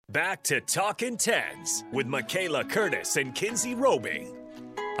Back to Talking Tens with Michaela Curtis and Kinsey Roby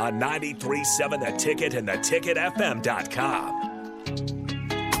on 93.7 The Ticket and theticketfm.com.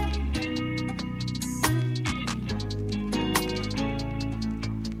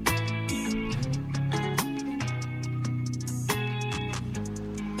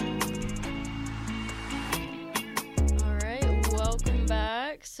 All right, welcome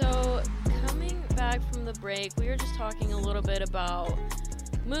back. So, coming back from the break, we were just talking a little bit about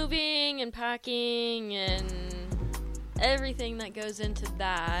moving and packing and everything that goes into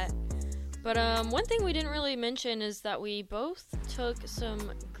that. But one thing we didn't really mention is that we both took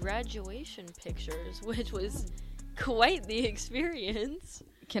some graduation pictures, which was quite the experience.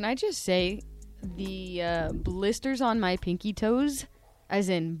 Can I just say the blisters on my pinky toes, as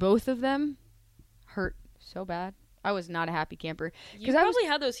in both of them, hurt so bad. I was not a happy camper. You probably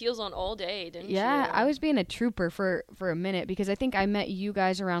had those heels on all day, didn't you? Yeah, I was being a trooper for a minute because I think I met you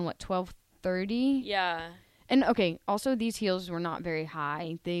guys around, 12:30? Yeah. And, okay, also these heels were not very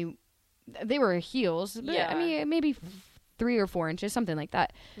high. They were heels, but, Yeah. I mean, maybe 3 or 4 inches, something like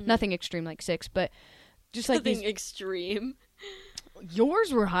that. Mm-hmm. Nothing extreme like 6, but just like Nothing extreme.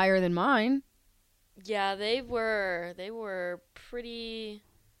 Yours were higher than mine. Yeah, they were pretty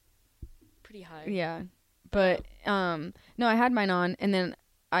high. Yeah. But, no, I had mine on, and then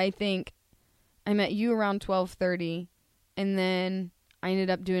I think I met you around 12:30, and then I ended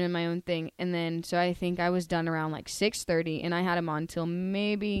up doing my own thing, and then, so I think I was done around, 6:30, and I had them on till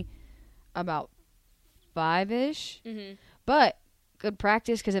maybe about 5-ish. Mm-hmm. But, good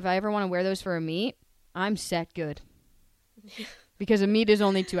practice, because if I ever want to wear those for a meet, I'm set good. Because a meet is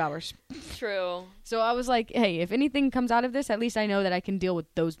only 2 hours. True. So I was like, hey, if anything comes out of this, at least I know that I can deal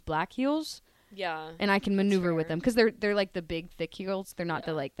with those black heels. Yeah. And I can maneuver with them because they're like the big thick heels. They're not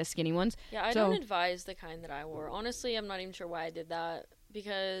the skinny ones. Yeah, I don't advise the kind that I wore. Honestly, I'm not even sure why I did that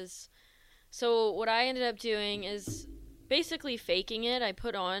because so what I ended up doing is basically faking it. I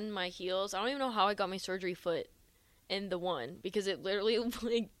put on my heels. I don't even know how I got my surgery foot in the one because it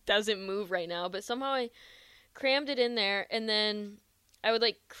literally doesn't move right now, but somehow I crammed it in there and then I would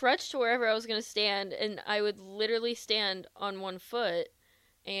crutch to wherever I was going to stand and I would literally stand on one foot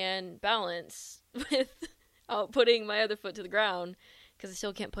and balance without putting my other foot to the ground because I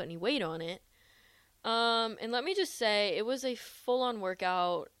still can't put any weight on it. And let me just say, it was a full-on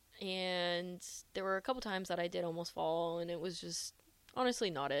workout, and there were a couple times that I did almost fall, and it was just honestly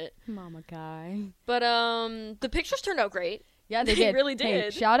not it. Mama guy. But the pictures turned out great. Yeah, they did. Really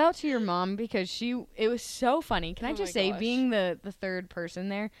did. Hey, shout out to your mom because it was so funny. Can I just say, being the third person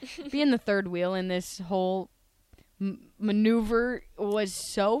there, being the third wheel in this whole maneuver was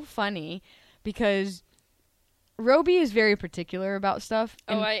so funny because Roby is very particular about stuff.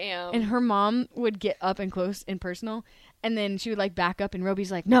 And, I am. And her mom would get up and close and personal, and then she would back up, and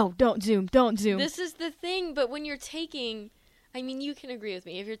Roby's like, no, don't zoom. This is the thing, but when you're taking, I mean, you can agree with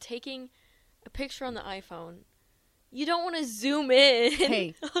me. If you're taking a picture on the iPhone, you don't want to zoom in.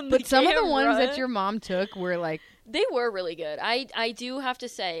 Hey, but some of the ones that your mom took were they were really good. I do have to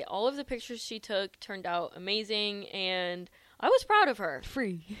say, all of the pictures she took turned out amazing, and I was proud of her.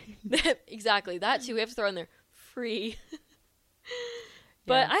 Free. Exactly. That too. We have to throw in there. Free.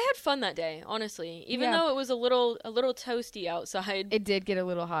 But I had fun that day, honestly. Even though it was a little toasty outside. It did get a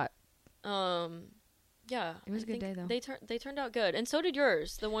little hot. Yeah. It was a good day, though. They turned out good. And so did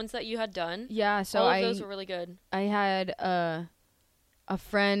yours. The ones that you had done. Yeah, so all of those were really good. I had a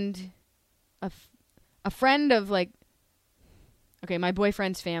friend of okay, my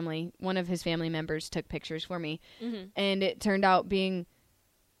boyfriend's family, one of his family members took pictures for me. Mm-hmm. And it turned out being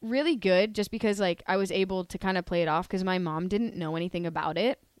really good just because I was able to kind of play it off because my mom didn't know anything about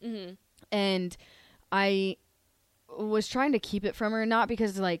it. Mm-hmm. And I was trying to keep it from her, not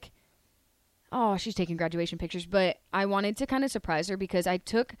because oh, she's taking graduation pictures, but I wanted to kind of surprise her because I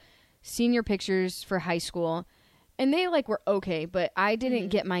took senior pictures for high school and they were okay, but I didn't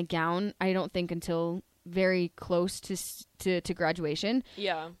get my gown, I don't think, until very close to graduation.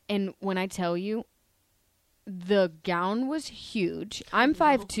 Yeah. And when I tell you, the gown was huge. I'm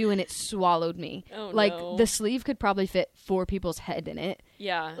 5'2", and it swallowed me. Oh, no. The sleeve could probably fit 4 people's head in it.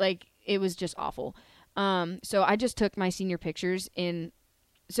 Yeah. It was just awful. So I just took my senior pictures in.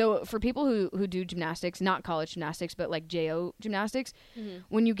 So for people who do gymnastics, not college gymnastics, but JO gymnastics,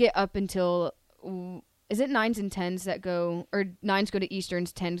 when you get up until, is it 9s and 10s that go, or 9s go to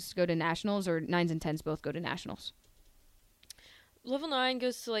Easterns, 10s go to Nationals, or 9s and 10s both go to Nationals? Level 9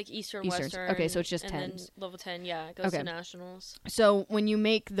 goes to Eastern, Western. Okay, so it's just 10s. And then level 10, yeah, it goes to Nationals. So when you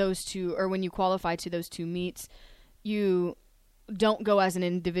make those two, or when you qualify to those two meets, you don't go as an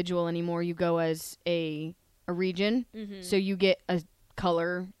individual anymore. You go as a region. Mm-hmm. So you get a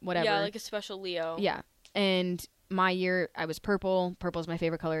color, whatever. Yeah, like a special Leo. Yeah. And my year, I was purple. Purple's my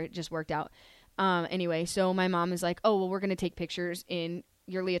favorite color. It just worked out. Anyway, so my mom is like, oh, well, we're going to take pictures in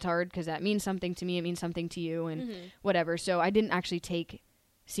your leotard because that means something to me. It means something to you and whatever. So I didn't actually take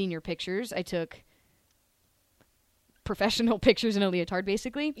senior pictures. I took professional pictures in a leotard,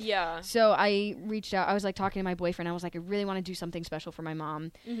 basically. Yeah. So I reached out. I was like talking to my boyfriend. I was like, I really want to do something special for my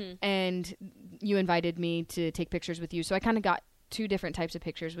mom. And you invited me to take pictures with you. So I kind of got 2 different types of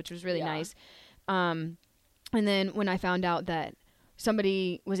pictures, which was really nice. And then when I found out that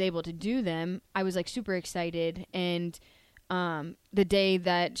somebody was able to do them, I was like super excited. And the day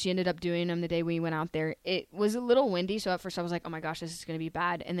that she ended up doing them, the day we went out there, it was a little windy. So at first I was like, oh my gosh, this is going to be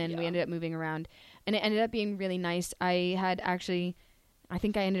bad. And then we ended up moving around and it ended up being really nice. I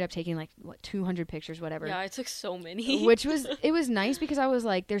think I ended up taking like 200 pictures, whatever. Yeah, I took so many. It was nice because I was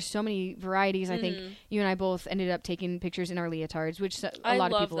like, there's so many varieties. I think you and I both ended up taking pictures in our leotards, which a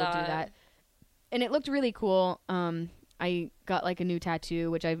lot of people will do that. And it looked really cool. I got like a new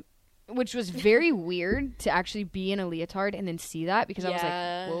tattoo, which was very weird to actually be in a leotard and then see that because I was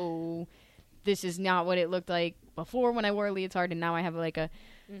like, whoa, this is not what it looked like before when I wore a leotard, and now I have like a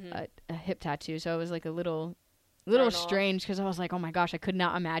hip tattoo. So it was like a little strange because I was like, oh my gosh, I could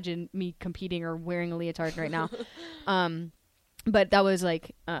not imagine me competing or wearing a leotard right now. But that was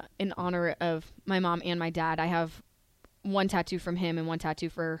like in honor of my mom and my dad. I have one tattoo from him and one tattoo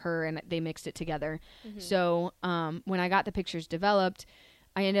for her, and they mixed it together. So when I got the pictures developed,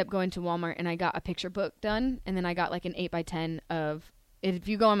 I ended up going to Walmart and I got a picture book done, and then I got like an 8x10 of, if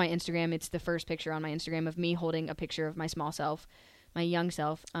you go on my Instagram, it's the first picture on my Instagram of me holding a picture of my small self, my young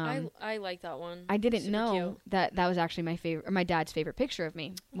self. I like that one. I didn't know that was actually my favorite, or my dad's favorite picture of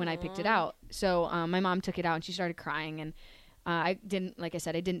me when I picked it out. So my mom took it out and she started crying, and I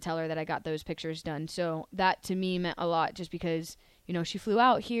didn't tell her that I got those pictures done. So that to me meant a lot, just because, you know, she flew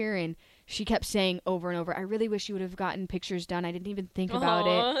out here and she kept saying over and over, I really wish you would have gotten pictures done. I didn't even think about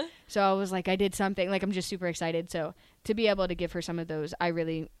it. So I was like, I did something. Like, I'm just super excited. So to be able to give her some of those, I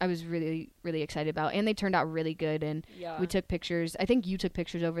was really, really excited about. And they turned out really good. And we took pictures. I think you took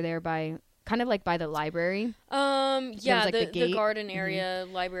pictures over there by kind of like by the library. Yeah, like the garden area,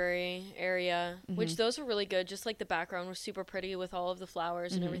 library area, which those were really good. Just like the background was super pretty with all of the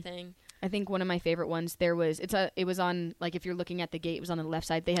flowers and everything. I think one of my favorite ones, it was on, like, if you're looking at the gate, it was on the left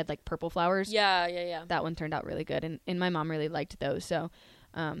side. They had like purple flowers. Yeah. That one turned out really good. And my mom really liked those. So,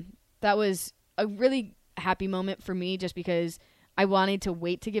 that was a really happy moment for me, just because I wanted to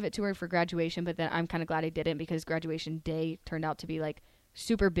wait to give it to her for graduation, but then I'm kind of glad I didn't, because graduation day turned out to be like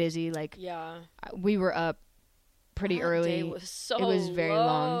super busy. Like, we were up pretty early. Day was so it was very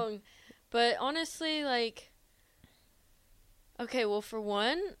long. But honestly, like, okay, well, for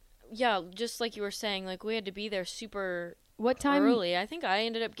one, yeah, just like you were saying, like, we had to be there super early. I think I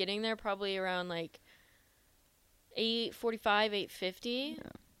ended up getting there probably around like 8:45, 8:50,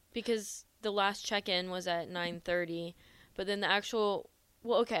 because the last check-in was at 9:30. But then the actual,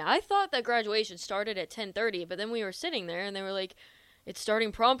 I thought that graduation started at 10:30, but then we were sitting there and they were like, it's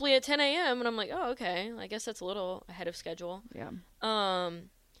starting promptly at 10 a.m. And I'm like, oh, okay. I guess that's a little ahead of schedule. Yeah.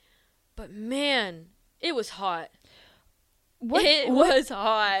 But man, it was hot. It was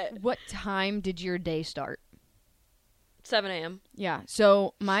hot. What time did your day start? 7 a.m. Yeah.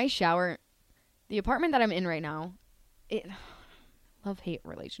 So my shower, the apartment that I'm in right now, love-hate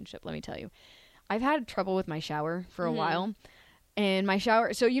relationship, let me tell you. I've had trouble with my shower for a while. And my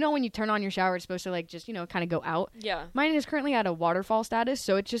shower, so you know when you turn on your shower, it's supposed to like just, you know, kind of go out. Yeah. Mine is currently at a waterfall status,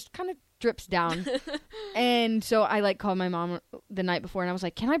 so it just kind of drips down. And so I like called my mom the night before and I was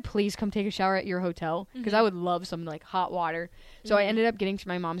like, can I please come take a shower at your hotel? Because I would love some like hot water. So I ended up getting to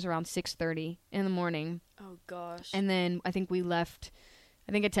my mom's around 6:30 in the morning. Oh gosh. And then I think we left,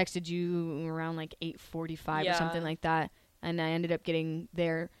 I think I texted you around like 8:45 or something like that. And I ended up getting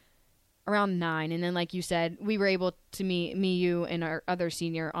there around 9. And then like you said, we were able to meet, you and our other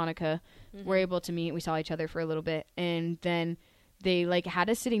senior, Annika, were able to meet. We saw each other for a little bit. And then they like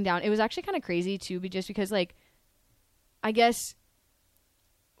had us sitting down. It was actually kind of crazy too, but just because like, I guess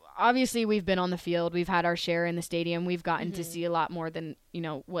obviously we've been on the field, we've had our share in the stadium, we've gotten to see a lot more than, you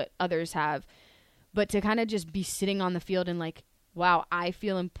know, what others have. But to kind of just be sitting on the field and like, wow, I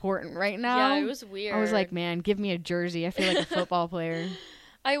feel important right now. Yeah, it was weird. I was like, man, give me a jersey. I feel like a football player.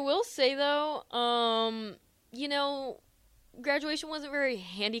 I will say though, you know, graduation wasn't very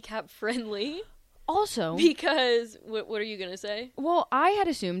handicap friendly. Also, because what are you gonna say? Well, I had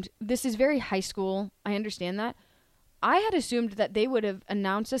assumed, this is very high school, I understand that. I had assumed that they would have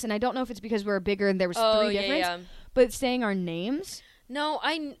announced us, and I don't know if it's because we're bigger and there was 3 difference, but saying our names. No,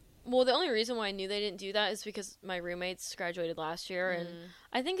 Well, the only reason why I knew they didn't do that is because my roommates graduated last year, and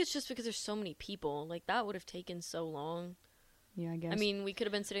I think it's just because there's so many people. Like, that would have taken so long. Yeah, I guess. I mean, we could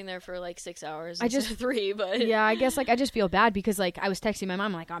have been sitting there for like 6 hours. I just 3, but yeah, I guess like I just feel bad because like I was texting my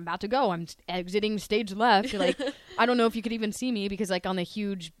mom like I'm about to go. I'm exiting stage left. Like I don't know if you could even see me because like on the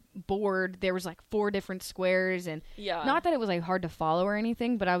huge board there was like 4 different squares and not that it was like hard to follow or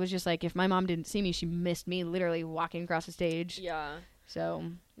anything, but I was just like if my mom didn't see me, she missed me literally walking across the stage. Yeah. So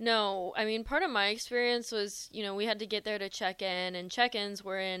no, I mean part of my experience was we had to get there to check in, and check-ins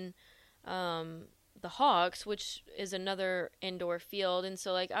were in the Hawks, which is another indoor field, and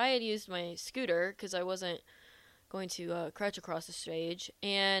so like I had used my scooter because I wasn't going to crutch across the stage,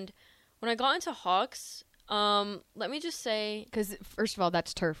 and when I got into Hawks, let me just say, because first of all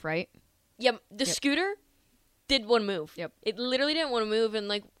that's turf, right? Yeah, the scooter did one move. Yep, it literally didn't want to move, and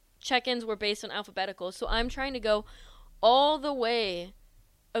like check-ins were based on alphabetical, so I'm trying to go all the way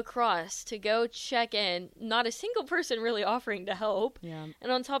across to go check in, not a single person really offering to help. Yeah,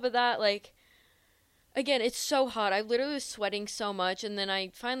 and on top of that, like. Again, it's so hot. I literally was sweating so much, and then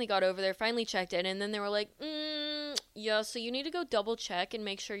I finally got over there, finally checked in, and then they were like, yeah, so you need to go double check and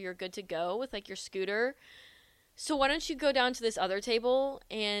make sure you're good to go with, like, your scooter. So why don't you go down to this other table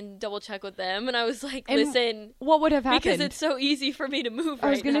and double check with them? And I was like, listen. What would have happened? Because it's so easy for me to move right now.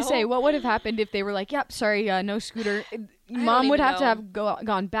 I was going to say, what would have happened if they were like, yep, sorry, no scooter. Mom would have to have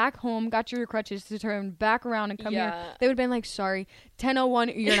gone back home, got your crutches to turn back around and come here. They would have been like, sorry,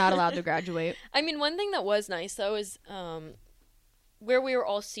 10:01, you're not allowed to graduate. I mean, one thing that was nice, though, is where we were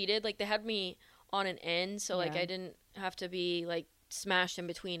all seated, like, they had me on an end, so, like, I didn't have to be, like, smashed in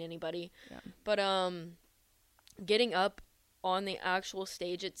between anybody. Yeah. But, getting up on the actual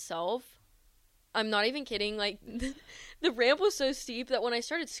stage itself, I'm not even kidding, like, the ramp was so steep that when I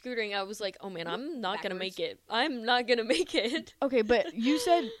started scootering, I was like, oh man, I'm not gonna make it. I'm not gonna make it. Okay, but you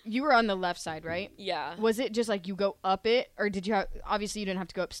said you were on the left side, right? Yeah. Was it just like you go up it, or did you have, obviously you didn't have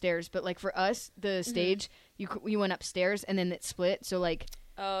to go upstairs, but like for us, the stage, you went upstairs and then it split, so like.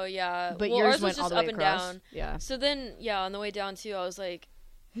 Oh yeah. But well, yours ours went was just all the way up across. and down. Yeah. So then, on the way down too, I was like,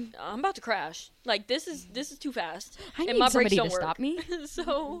 I'm about to crash. Like, this is too fast. I and need my somebody brakes to don't work. stop me.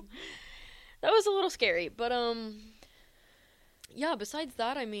 So that was a little scary, but yeah, besides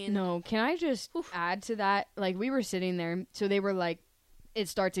that, I mean, no, can I just add to that? Like, we were sitting there, so they were like, it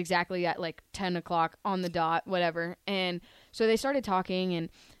starts exactly at like 10 o'clock on the dot, whatever. And so they started talking, and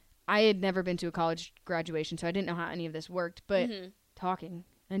I had never been to a college graduation, so I didn't know how any of this worked, but talking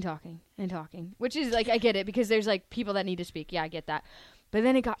and talking and talking, which is like, I get it because there's like people that need to speak. Yeah, I get that. But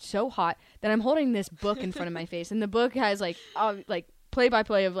then it got so hot that I'm holding this book in front of my face, and the book has like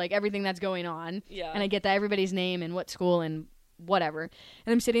play-by-play of like everything that's going on. Yeah. And I get that everybody's name and what school and whatever.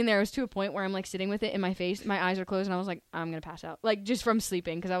 And I'm sitting there. It was to a point where I'm like sitting with it in my face. My eyes are closed, and I was like, I'm going to pass out. Like, just from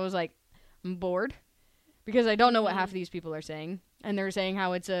sleeping, because I was like, I'm bored. Because I don't know what half of these people are saying. And they're saying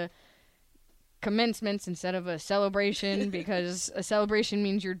how it's a commencement instead of a celebration, because a celebration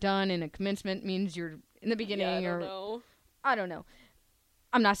means you're done, and a commencement means you're in the beginning. I don't know.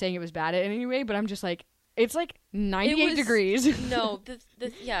 I'm not saying it was bad in any way, but I'm just like, it's like 98 degrees. No,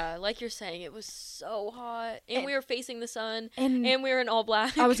 like you're saying, it was so hot, and we were facing the sun, and we were in all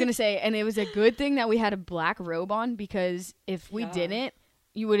black. I was gonna say, and it was a good thing that we had a black robe on, because if we didn't,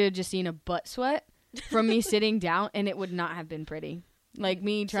 you would have just seen a butt sweat from me sitting down, and it would not have been pretty. Like,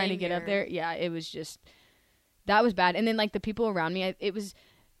 me trying to get up there, it was just, that was bad. And then like the people around me,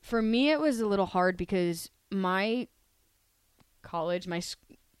 for me it was a little hard because my college,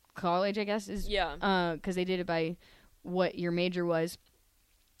 I guess, is because they did it by what your major was.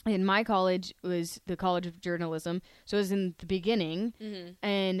 And my college was the College of Journalism, so it was in the beginning.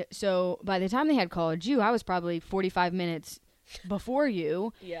 And so by the time they had called you, I was probably 45 minutes before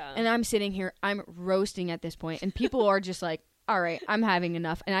you. Yeah. And I'm sitting here, I'm roasting at this point, and people are just like, all right, I'm having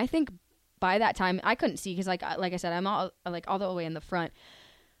enough. And I think by that time, I couldn't see because like I said, I'm all the way in the front,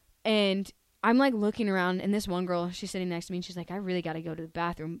 and I'm like looking around, and this one girl, she's sitting next to me, and she's like, I really got to go to the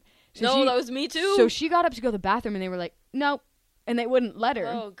bathroom. So that was me too. So she got up to go to the bathroom, and they were like, nope. And they wouldn't let her.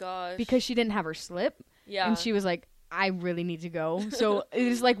 Oh, gosh. Because she didn't have her slip. Yeah. And she was like, I really need to go. So it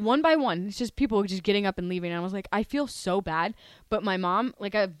was like one by one. It's just people just getting up and leaving. And I was like, I feel so bad. But my mom,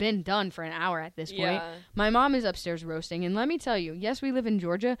 like, I've been done for an hour at this point. Yeah. My mom is upstairs roasting. And let me tell you, yes, we live in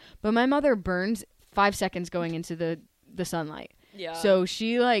Georgia, but my mother burns 5 seconds going into the sunlight. Yeah. So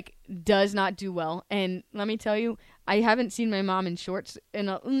she, like, does not do well. And let me tell you, I haven't seen my mom in shorts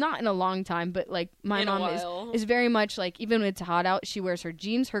not in a long time, but like my mom is very much like, even when it's hot out, she wears her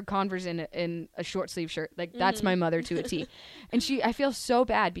jeans, her Converse, in a short sleeve shirt. Like that's my mother to a T. And I feel so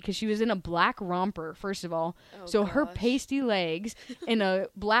bad because she was in a black romper, first of all. Her pasty legs in a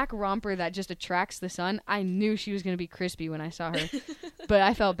black romper that just attracts the sun. I knew she was going to be crispy when I saw her. But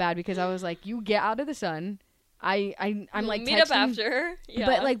I felt bad because I was like, you get out of the sun. I'm like meet texting, up after. Yeah.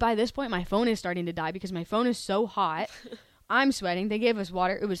 But like by this point my phone is starting to die because my phone is so hot. I'm sweating. They gave us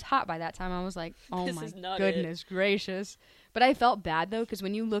water. It was hot by that time. I was like, oh my goodness gracious. But I felt bad though, because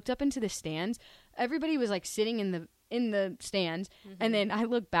when you looked up into the stands, everybody was like sitting in the stands, and then I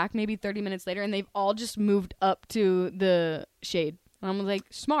look back maybe 30 minutes later and they've all just moved up to the shade. And I'm like,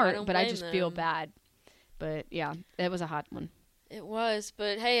 smart, but I just feel bad. But yeah, it was a hot one. It was,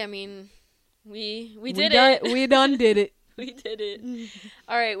 but hey, I mean, we did it. We done did it. We did it.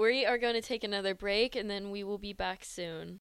 All right, we are going to take another break, and then we will be back soon.